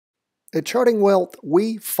At Charting Wealth,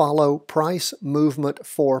 we follow price movement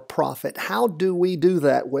for profit. How do we do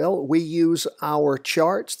that? Well, we use our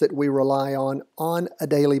charts that we rely on a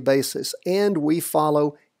daily basis, and we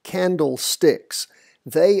follow candlesticks.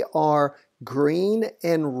 They are green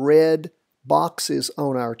and red boxes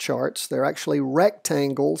on our charts. They're actually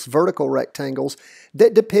rectangles, vertical rectangles,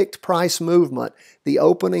 that depict price movement, the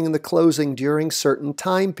opening and the closing during certain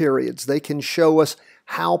time periods. They can show us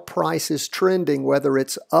how price is trending, whether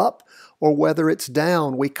it's up or whether it's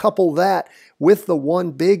down. We couple that with the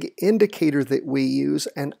one big indicator that we use,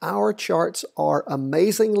 and our charts are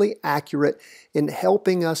amazingly accurate in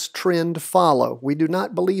helping us trend follow. We do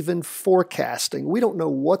not believe in forecasting. We don't know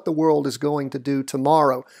what the world is going to do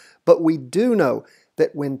tomorrow, but we do know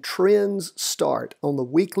that when trends start on the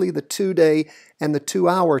weekly, the 2-day, and the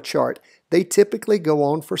 2-hour chart, they typically go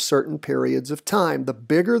on for certain periods of time. The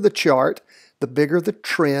bigger the chart, the bigger the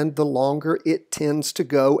trend, the longer it tends to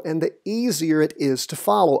go, and the easier it is to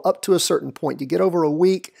follow up to a certain point. You get over a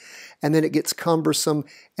week, and then it gets cumbersome,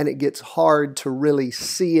 and it gets hard to really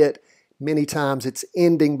see it. Many times it's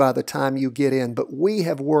ending by the time you get in, but we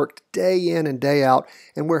have worked day in and day out,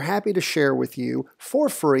 and we're happy to share with you for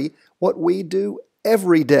free what we do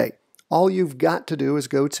every day. All you've got to do is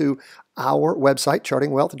go to our website,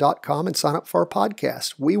 chartingwealth.com, and sign up for our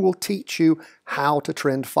podcast. We will teach you how to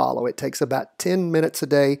trend follow. It takes about 10 minutes a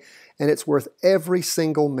day, and it's worth every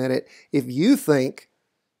single minute if you think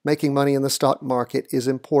making money in the stock market is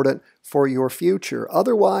important for your future.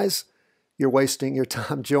 Otherwise, you're wasting your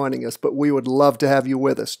time joining us, but we would love to have you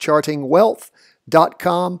with us.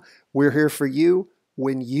 chartingwealth.com. We're here for you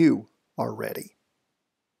when you are ready.